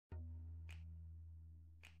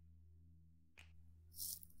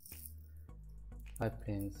Hi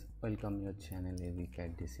friends, welcome your channel AV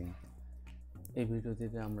Cat Dissing. এই ভিডিওতে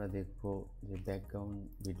আমরা দেখব যে ব্যাকগ্রাউন্ড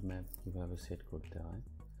বিটম্যাপ কিভাবে সেট করতে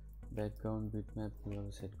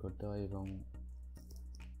হয়, এবং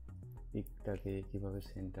পিকটাকে কিভাবে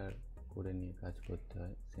সেন্টার করে নিয়ে কাজ করতে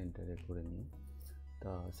হয়, সেন্টারে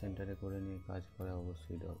করে নিয়ে কাজ করা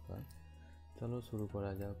অবশ্যই দরকার। চলো শুরু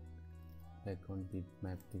করা যাক। ব্যাকগ্রাউন্ড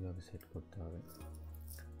বিটম্যাপ কিভাবে সেট করতে হবে।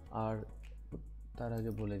 আর তার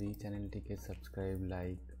আগে বলে দিই, চ্যানেলটিকে সাবস্ক্রাইব,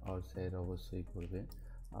 লাইক আর শেয়ার অবশ্যই করবে।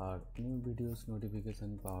 আর নিউ ভিডিওস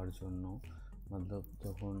নোটিফিকেশান পাওয়ার জন্য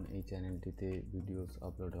যখন এই চ্যানেলটিতে ভিডিওস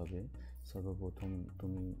আপলোড হবে সর্বপ্রথম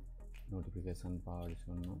তুমি নোটিফিকেশান পাওয়ার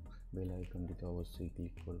জন্য বেল আইকনটিতে অবশ্যই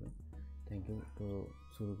ক্লিক করবে। Thank you. তো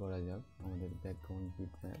শুরু করা যাক আমাদের ব্যাকগ্রাউন্ড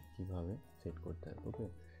বিটম্যাপ কীভাবে সেট করতে হয়। ওকে,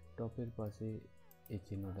 টপের পাশে এই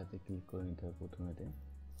চিহ্নটাতে ক্লিক করে নিতে হবে প্রথমেতে।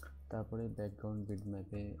 তারপরে ব্যাকগ্রাউন্ড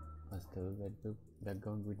বিটম্যাপে আসতে হবে।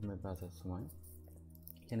 ব্যাকগ্রাউন্ড বিটম্যাপে আসার সময়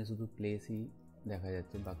এখানে শুধু প্লেসই দেখা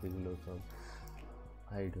যাচ্ছে, বাকিগুলো সব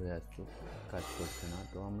হাইড হয়ে আসছে, কাজ করছে না।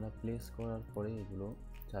 তো আমরা প্লেস করার পরে এগুলো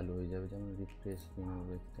চালু হয়ে যাবে, যেমন refresh, remove,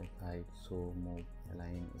 extend, hide, show, move,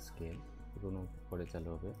 align, scale, এগুলো পরে চালু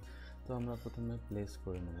হবে। তো আমরা প্রথমে প্লেস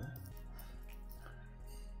করে নেব।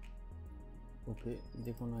 ওকে,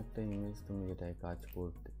 যে কোনো একটা ইমেজ তুমি যেটায় কাজ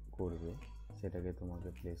করবে সেটাকে তোমাকে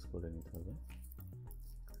প্লেস করে নিতে হবে।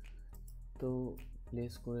 তো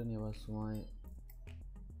প্লেস করে নেওয়ার সময়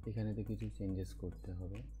এখানেতে কিছু চেঞ্জেস করতে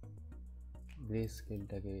হবে। গ্রে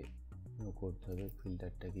স্কেলটাকে নো করতে হবে,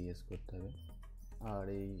 ফিল্টারটাকে ইয়েস করতে হবে। আর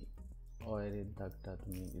এই ওয়ারের দাগটা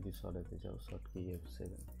তুমি যদি সরাতে চাও, শর্টকি F7।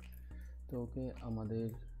 তো ওকে, আমাদের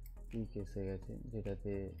পিক এসে গেছে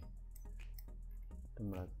যেটাতে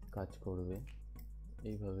তোমরা কাজ করবে,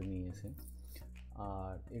 এইভাবে নিয়ে এসে।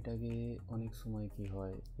 আর এটাকে অনেক সময় কি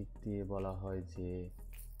হয়, পিক দিয়ে বলা হয় যে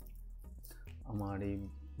আমার এই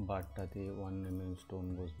বারটাতে 1 mm স্টোন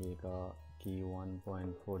বসবে কি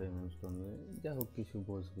 1.4 mm স্টোন, যা হোক কিছু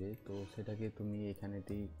বসবে। তো সেটাকে তুমি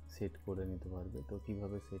এখানেতেই সেট করে নিতে পারবে। তো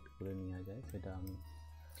কিভাবে সেট করে নেওয়া যায় সেটা আমি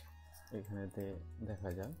এখানেতে দেখা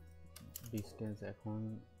যাক। ডিস্টেন্স এখন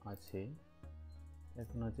আছে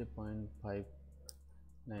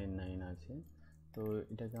 0.599 আছে। তো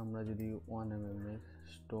এটাকে আমরা যদি 1 mm এর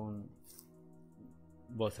স্টোন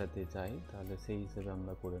বসাতে চাই তাহলে সেই হিসেবে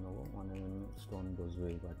আমরা করে নেব। 1 mm স্টোন বসবে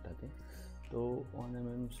এই বারটাতে। তো 1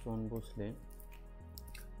 mm স্টোন বসলে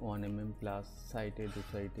 1 mm প্লাস সাইডে দু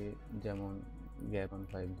সাইডে যেমন গ্যাপ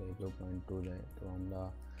 1.5 দেয়, কেউ 0.2 দেয়। তো আমরা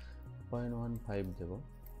 0.15 দেবো।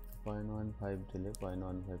 0.15 দিলে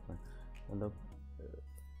 0.15 মতলব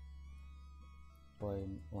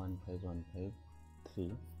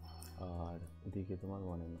 0.15153। আর এদিকে তোমার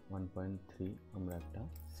 1.3 আমরা একটা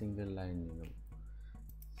সিঙ্গেল লাইন নিয়ে নেব।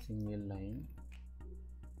 Single line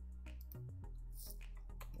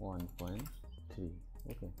 1.3।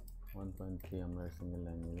 ওকে, 1.3 আমরা সিঙ্গেল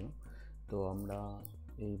লাইন নিলাম। তো আমরা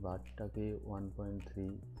এই বারটাকে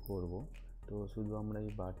 1.3 করব। তো শুধু আমরা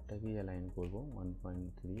এই বারটাকেই অ্যালাইন করব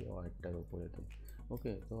 1.3 ওয়ারটার উপরেতে।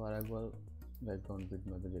 ওকে, তো আর একবার ব্যাকগ্রাউন্ড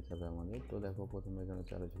বিটম্যাপে যেতে হবে আমাদের। তো দেখো, প্রথমে এখানে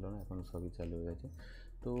চালু ছিল না, এখন সবই চালু হয়ে গেছে।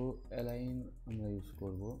 তো অ্যালাইন আমরা ইউজ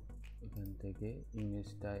করব। এখান থেকে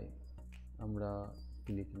ইমেজটায় আমরা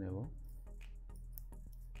ক্লিক নেব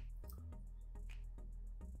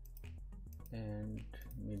and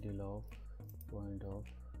middle of point of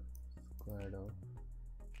square of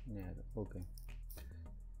near। ওকে,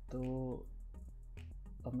 তো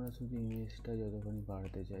আমরা শুধু ইমেজটা যতখানি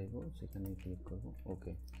বাড়াতে চাইবো সেখানে ক্লিক করব।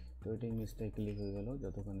 ওকে, তো এটা ইমেজটায় ক্লিক হয়ে গেল।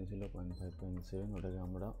 যতখানি ছিল 0.5.7 ওটাকে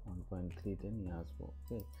আমরা 1.3-তে নিয়ে আসবো।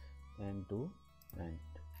 ওকে, and to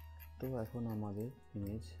and। তো এখন আমাদের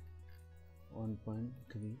ইমেজ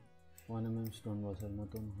 1 mm স্টোন বসার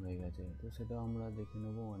মতন হয়ে গেছে। তো সেটা আমরা দেখে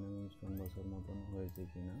নেব 1 mm স্টোন বসার মতন হয়েছে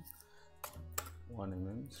কিনা। 1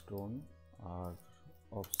 mm স্টোন আর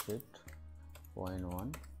অফসেট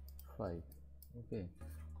 0.15। ওকে,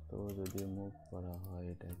 তো যদি মুভ করা হয়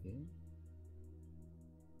এটাকে,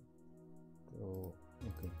 তো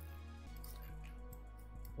ওকে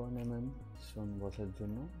 1 mm স্টোন বসার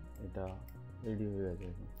জন্য এটা রেডি হয়ে গেছে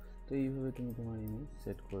এখন। তো এইভাবে তুমি তোমার ইমেজ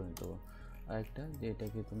সেট করে নিতে পারো। আরেকটা, যে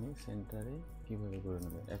এটাকে তুমি সেন্টারে কীভাবে করে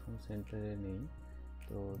নেবে। এখন সেন্টারে নেই,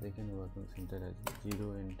 তো দেখে নেবো এখন সেন্টারে আছে 0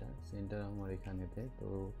 এন্টার। সেন্টার আমার এখানেতে। তো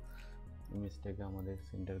ইমেজটাকে আমাদের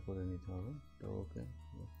সেন্টার করে নিতে হবে। তো ওকে,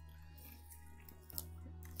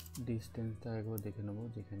 ডিস্টেন্সটা একবার দেখে নেবো,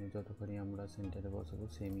 যেখানে যতখানি আমরা সেন্টারে বসাবো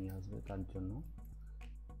সেমই আসবে তার জন্য।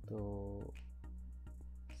 তো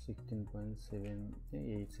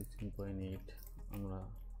 16.8 আমরা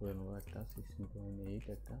করে নেবো একটা 16.8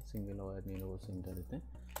 একটা সিঙ্গেল ওয়্যার নিয়ে নেবো সেন্টারেতে।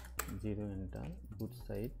 0 এন্টার, বুথ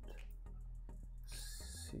সাইড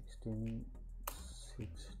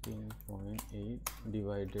 16.8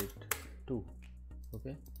 ডিভাইডেড 2।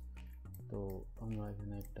 ওকে, তো আমরা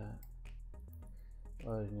এখানে একটা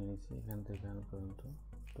ওয়ার নিয়ে নিচ্ছি এখান থেকে এখান পর্যন্ত।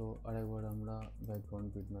 তো আরেকবার আমরা ব্যাকগ্রাউন্ড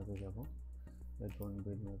বিটম্যাপে যাব, ব্যাকগ্রাউন্ড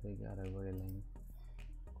বিটম্যাপে গিয়ে আরেকবার লাইন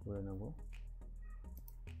করে নেব।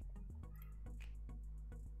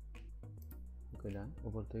 ওকে ডান,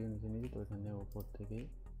 উপর থেকে নিচে নিয়েছি, তো এখানে উপর থেকেই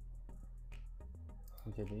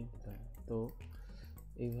নিচে দিই। তো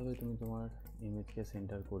এইভাবে তুমি তোমার ইমেজকে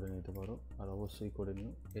সেন্টার করে নিতে পারো, আর অবশ্যই করে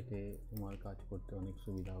নিও, এতে তোমার কাজ করতে অনেক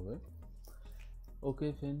সুবিধা হবে। Okay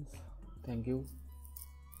friends, thank you.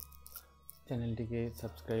 চ্যানেলটিকে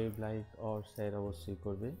সাবস্ক্রাইব, লাইক আর শেয়ার অবশ্যই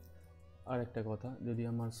করবে। আর একটা কথা, যদি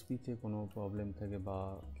আমার স্পিচে কোনো প্রবলেম থাকে বা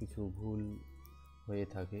কিছু ভুল হয়ে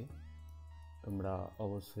থাকে তোমরা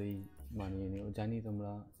অবশ্যই মানিয়ে নিও, জানি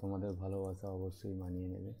তোমরা তোমাদের ভালোবাসা অবশ্যই মানিয়ে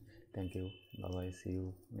নেবে। Thank you, bye bye, C you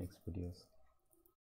next videos.